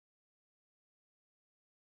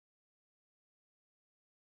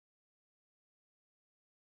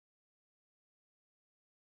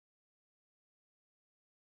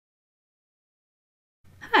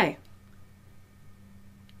Hi!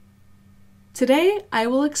 Today I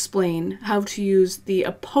will explain how to use the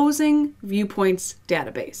Opposing Viewpoints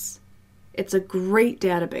database. It's a great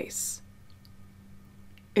database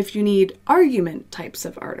if you need argument types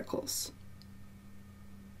of articles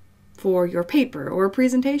for your paper or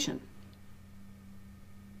presentation.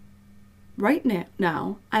 Right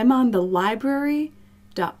now I'm on the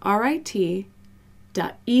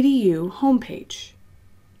library.rit.edu homepage.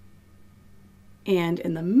 And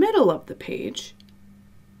in the middle of the page,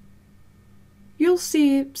 you'll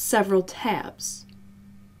see several tabs.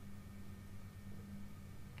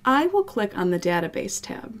 I will click on the Database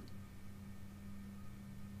tab.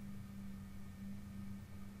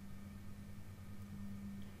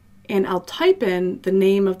 And I'll type in the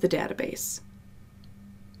name of the database.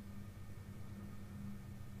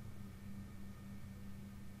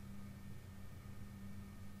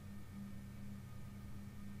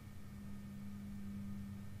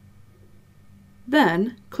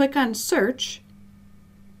 Then click on Search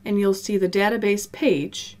and you'll see the database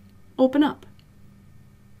page open up.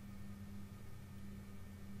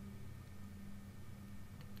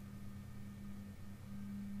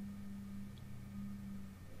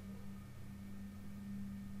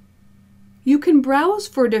 You can browse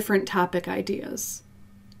for different topic ideas.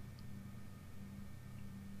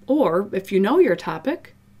 Or, if you know your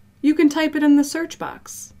topic, you can type it in the search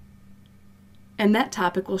box, and that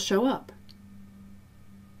topic will show up.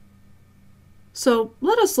 So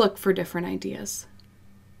let us look for different ideas.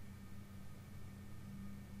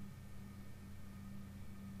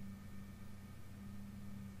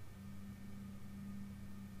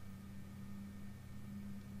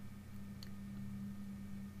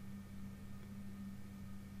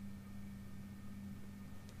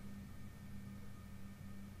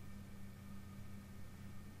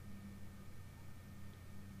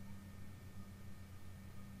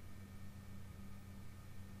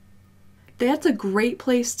 That's a great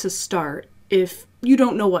place to start if you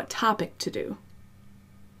don't know what topic to do.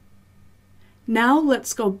 Now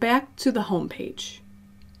let's go back to the home page.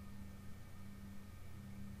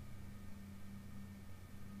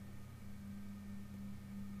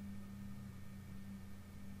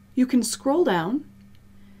 You can scroll down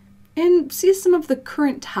and see some of the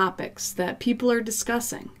current topics that people are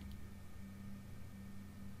discussing.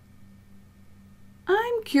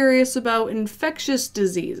 I'm curious about infectious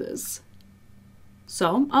diseases.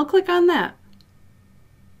 So I'll click on that.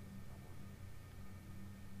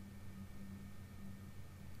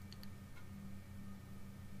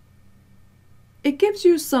 It gives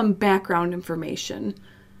you some background information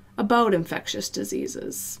about infectious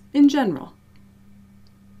diseases in general.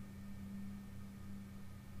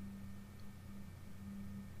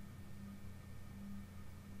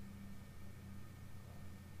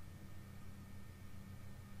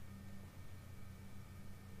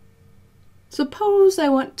 Suppose I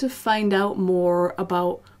want to find out more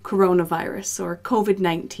about coronavirus or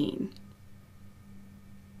COVID-19.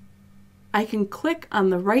 I can click on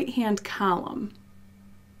the right-hand column.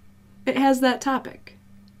 It has that topic.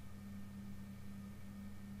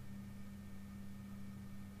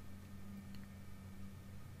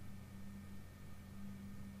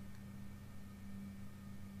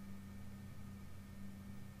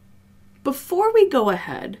 Before we go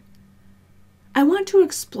ahead, I want to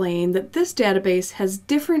explain that this database has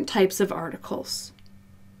different types of articles.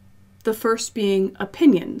 The first being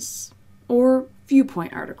opinions, or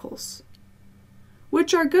viewpoint articles,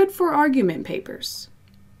 which are good for argument papers.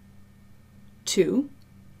 2.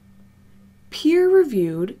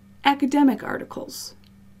 Peer-reviewed academic articles.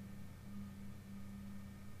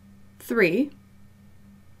 3.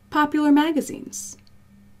 Popular magazines.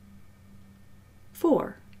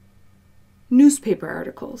 4. Newspaper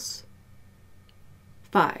articles.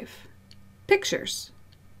 5. Pictures.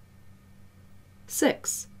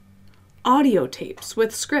 6. Audio tapes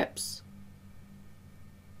with scripts.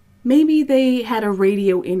 Maybe they had a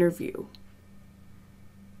radio interview.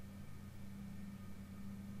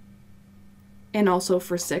 And also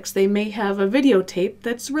for 6, they may have a videotape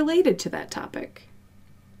that's related to that topic.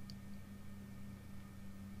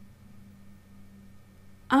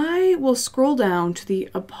 I will scroll down to the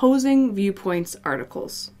Opposing Viewpoints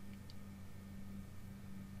articles.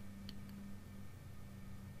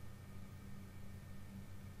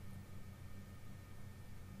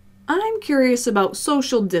 I'm curious about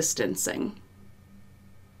social distancing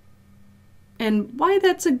and why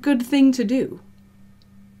that's a good thing to do.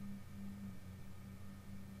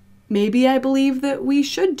 Maybe I believe that we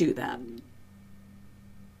should do that.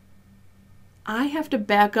 I have to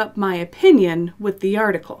back up my opinion with the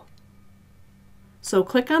article. So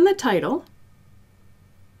click on the title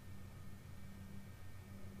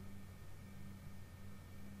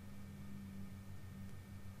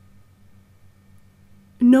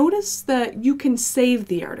notice that you can save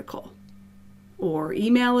the article, or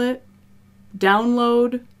email it,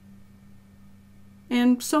 download,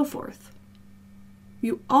 and so forth.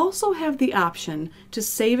 You also have the option to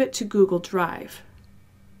save it to Google Drive.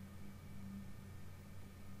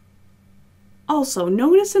 Also,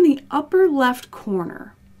 notice in the upper left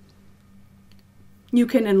corner, you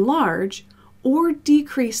can enlarge or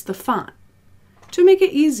decrease the font to make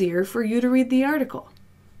it easier for you to read the article.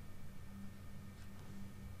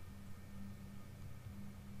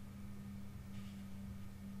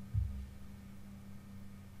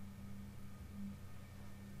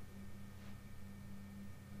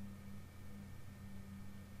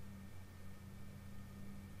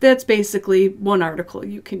 That's basically one article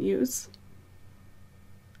you can use.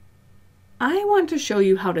 I want to show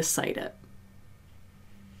you how to cite it.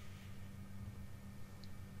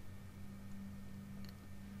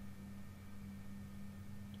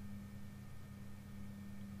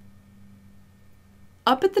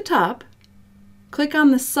 Up at the top, click on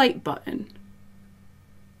the Cite button.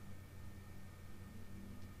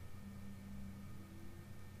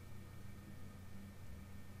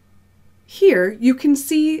 Here you can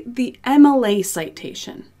see the MLA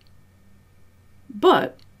citation,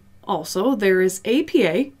 but also there is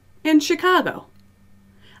APA and Chicago.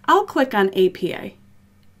 I'll click on APA.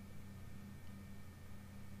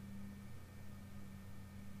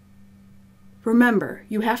 Remember,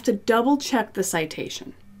 you have to double check the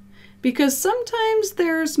citation because sometimes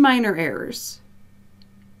there's minor errors.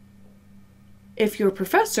 If your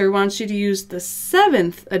professor wants you to use the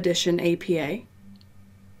 7th edition APA,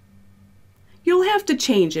 you'll have to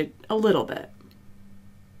change it a little bit,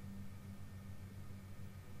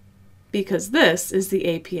 because this is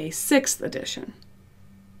the APA 6th edition.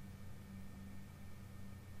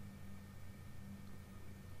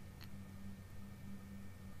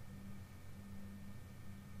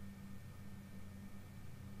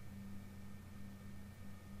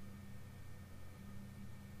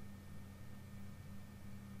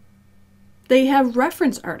 They have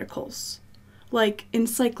reference articles, like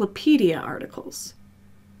encyclopedia articles.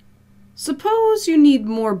 Suppose you need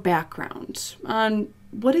more background on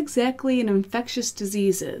what exactly an infectious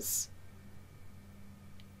disease is.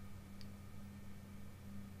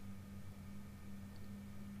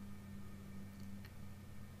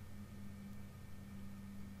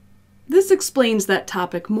 This explains that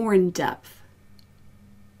topic more in depth.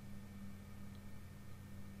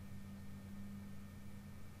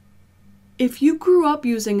 If you grew up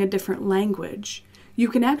using a different language, you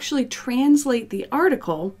can actually translate the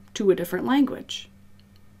article to a different language.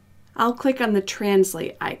 I'll click on the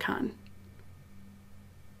Translate icon.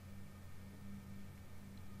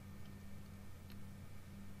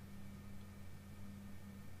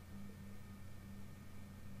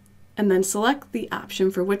 And then select the option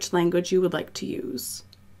for which language you would like to use.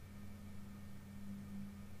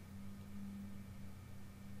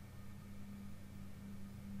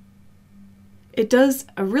 It does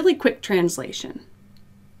a really quick translation.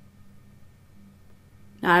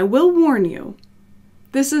 Now, I will warn you,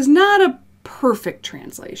 this is not a perfect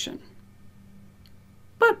translation,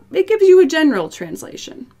 but it gives you a general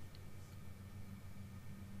translation.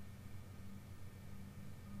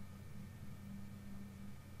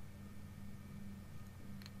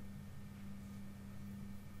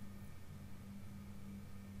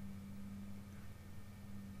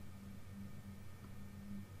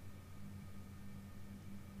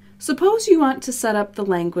 Suppose you want to set up the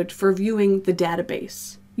language for viewing the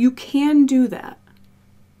database. You can do that.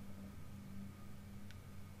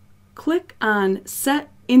 Click on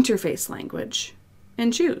Set Interface Language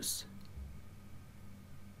and choose.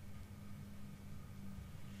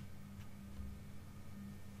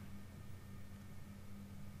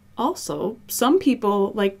 Also, some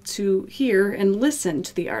people like to hear and listen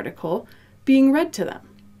to the article being read to them.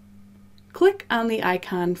 Click on the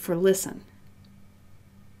icon for Listen.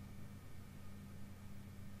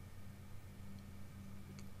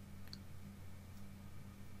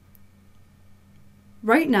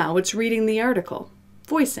 Right now, it's reading the article,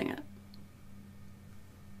 voicing it.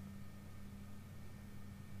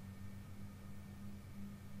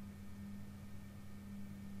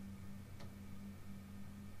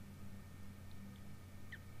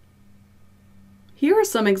 Here are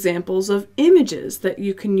some examples of images that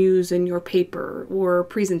you can use in your paper or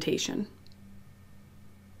presentation.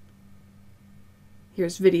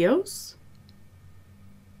 Here's videos.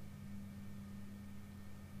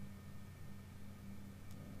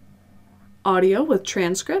 Audio with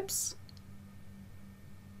transcripts,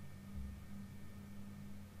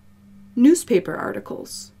 newspaper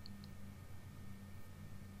articles,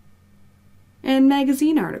 and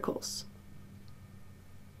magazine articles.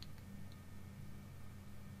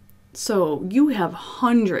 So you have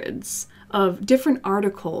hundreds of different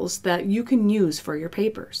articles that you can use for your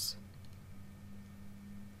papers.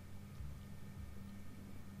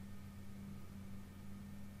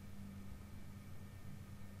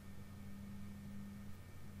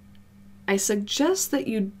 I suggest that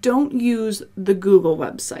you don't use the Google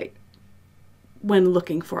website when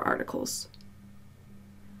looking for articles.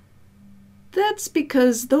 That's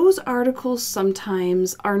because those articles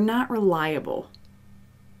sometimes are not reliable.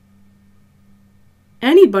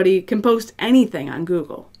 Anybody can post anything on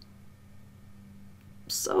Google.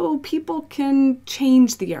 So people can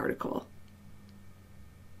change the article.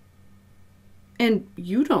 And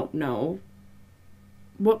you don't know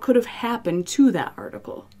what could have happened to that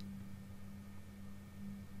article.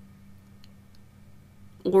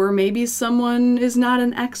 Or maybe someone is not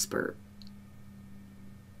an expert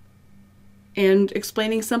and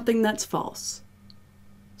explaining something that's false.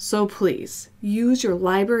 So please, use your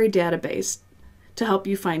library database to help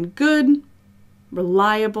you find good,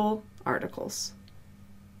 reliable articles.